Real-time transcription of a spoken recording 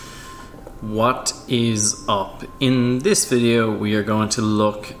What is up? In this video we are going to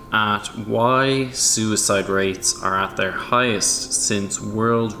look at why suicide rates are at their highest since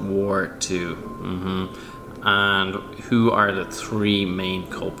World War II and who are the three main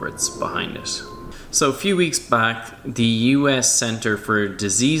culprits behind it. So a few weeks back, the US Center for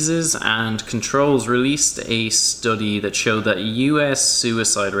Diseases and Controls released a study that showed that US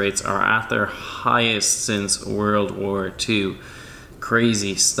suicide rates are at their highest since World War II.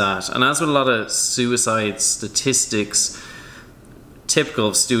 Crazy stat. And as with a lot of suicide statistics, typical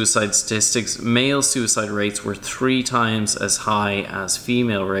of suicide statistics, male suicide rates were 3 times as high as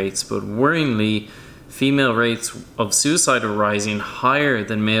female rates, but worryingly, female rates of suicide are rising higher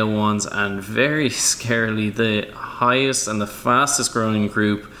than male ones, and very scarily, the highest and the fastest growing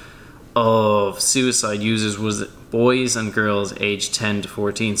group of suicide users was boys and girls aged 10 to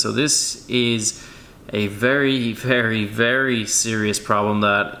 14. So this is a very, very, very serious problem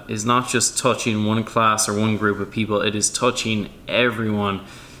that is not just touching one class or one group of people, it is touching everyone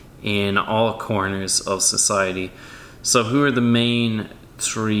in all corners of society. So who are the main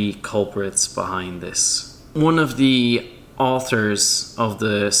 3 culprits behind this? One of the authors of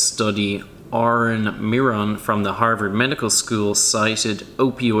the study, Oren Miron from the Harvard Medical School, cited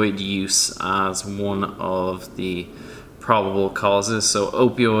opioid use as one of the probable causes. So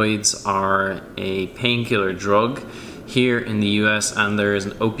opioids are a painkiller drug here in the US, and there is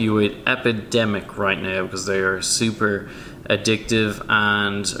an opioid epidemic right now because they are super addictive,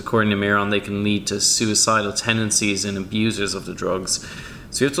 and according to Miron, they can lead to suicidal tendencies in abusers of the drugs.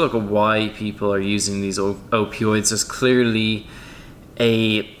 So you have to look at why people are using these opioids. There's clearly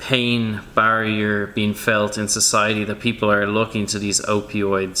a pain barrier being felt in society that people are looking to these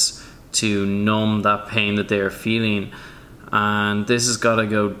opioids to numb that pain that they are feeling. And this has got to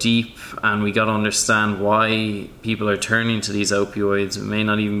go deep, and we got to understand why people are turning to these opioids. It may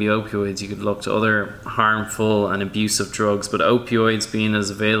not even be opioids. You could look to other harmful and abusive drugs, but opioids, being as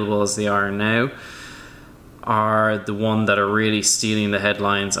available as they are now, are the one that are really stealing the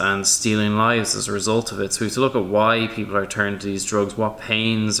headlines and stealing lives as a result of it. So we have to look at why people are turning to these drugs. What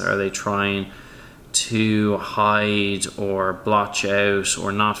pains are they trying to hide or blotch out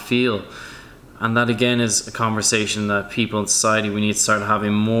or not feel? And that again is a conversation that people in society, we need to start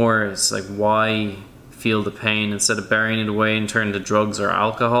having more. It's like, why feel the pain? Instead of burying it away and turning to drugs or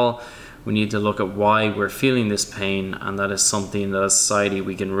alcohol, we need to look at why we're feeling this pain, and that is something that as a society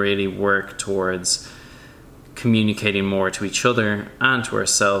we can really work towards communicating more to each other and to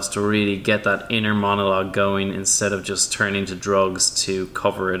ourselves to really get that inner monologue going, instead of just turning to drugs to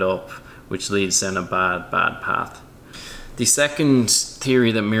cover it up, which leads down a bad path. The second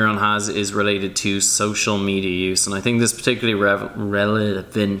theory that Miron has is related to social media use, and I think this is particularly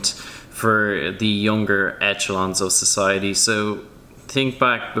relevant for the younger echelons of society. So think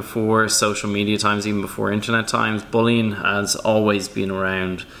back before social media times, even before internet times, bullying has always been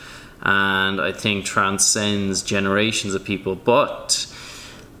around, and I think transcends generations of people. But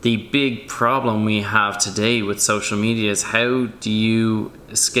the big problem we have today with social media is, how do you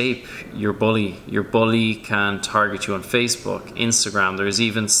escape your bully? Your bully can target you on Facebook, Instagram. There's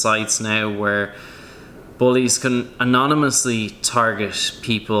even sites now where bullies can anonymously target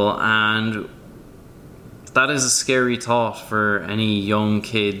people, and that is a scary thought for any young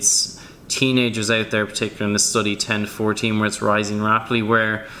kids, teenagers out there, particularly in the study 10 to 14, where it's rising rapidly,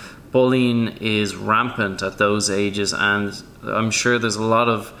 where bullying is rampant at those ages. And I'm sure there's a lot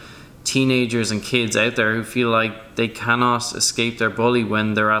of teenagers and kids out there who feel like they cannot escape their bully.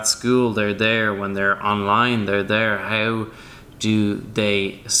 When they're at school, they're there. When they're online, they're there. How do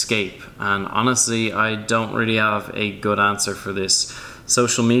they escape? And honestly, I don't really have a good answer for this.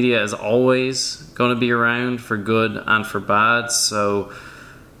 Social media is always going to be around for good and for bad, so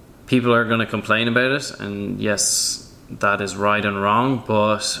people are going to complain about it, and yes, that is right and wrong,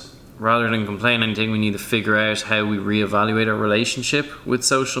 but rather than complain, I think we need to figure out how we reevaluate our relationship with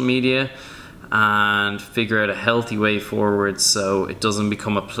social media and figure out a healthy way forward so it doesn't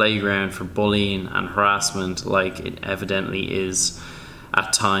become a playground for bullying and harassment like it evidently is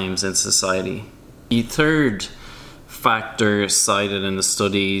at times in society. The third factor cited in the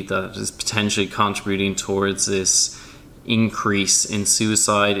study that is potentially contributing towards this increase in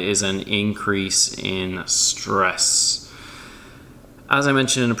suicide is an increase in stress. As I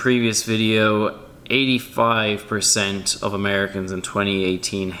mentioned in a previous video, 85% of Americans in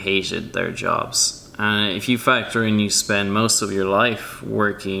 2018 hated their jobs. And if you factor in you spend most of your life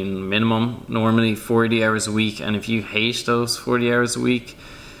working minimum, normally 40 hours a week, and if you hate those 40 hours a week,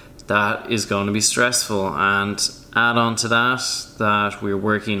 that is going to be stressful. And add on to that we're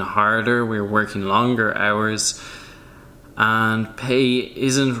working harder, we're working longer hours, and pay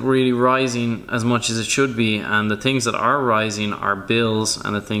isn't really rising as much as it should be, and the things that are rising are bills,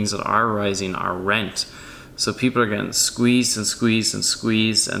 and the things that are rising are rent. So people are getting squeezed and squeezed and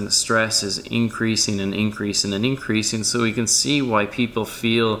squeezed, and the stress is increasing and increasing and increasing. So we can see why people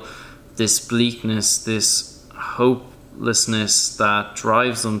feel this bleakness, this hopelessness that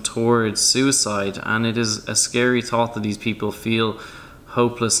drives them towards suicide. And it is a scary thought that these people feel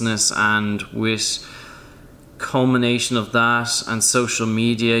hopelessness, and with culmination of that and social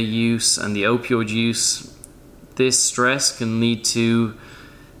media use and the opioid use, this stress can lead to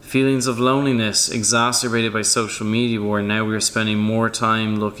feelings of loneliness exacerbated by social media, where now we're spending more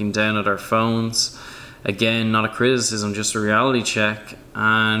time looking down at our phones. Again, not a criticism, just a reality check.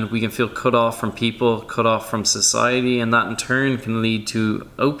 And we can feel cut off from people, cut off from society, and that in turn can lead to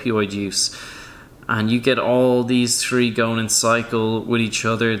opioid use. And you get all these three going in cycle with each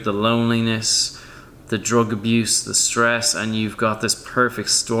other: the loneliness, the drug abuse, the stress, and you've got this perfect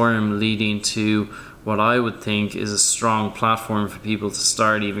storm leading to what I would think is a strong platform for people to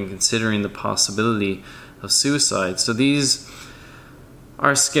start even considering the possibility of suicide. So these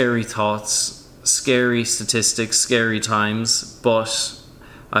are scary thoughts, scary statistics, scary times, but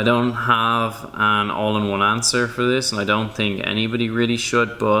I don't have an all-in-one answer for this, and I don't think anybody really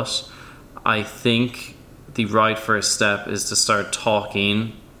should, but I think the right first step is to start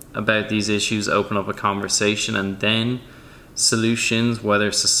talking about these issues, open up a conversation, and then solutions,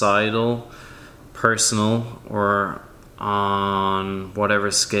 whether societal, personal, or on whatever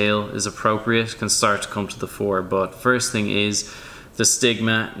scale is appropriate, can start to come to the fore. But first thing is, the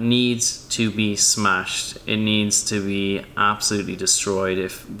stigma needs to be smashed. It needs to be absolutely destroyed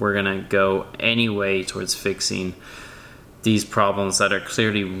if we're going to go any way towards fixing these problems that are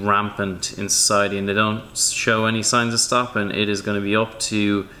clearly rampant in society, and they don't show any signs of stopping. It is going to be up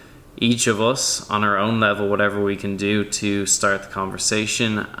to each of us on our own level, whatever we can do to start the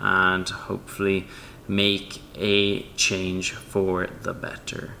conversation and hopefully make a change for the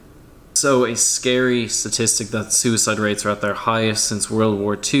better. So a scary statistic that suicide rates are at their highest since World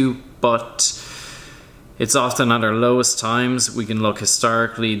War II, but it's often at our lowest times. We can look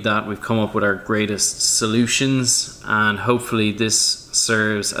historically that we've come up with our greatest solutions, and hopefully this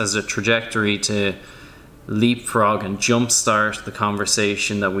serves as a trajectory to leapfrog and jumpstart the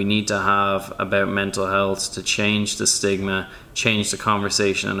conversation that we need to have about mental health, to change the stigma, change the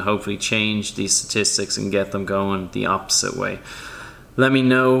conversation, and hopefully change these statistics and get them going the opposite way. Let me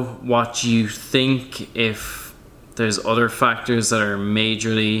know what you think, if there's other factors that are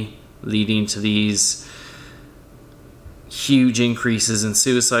majorly leading to these huge increases in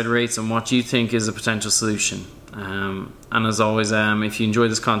suicide rates, and what you think is a potential solution. And as always, if you enjoy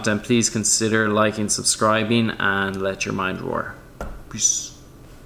this content, please consider liking, subscribing, and let your mind roar. Peace.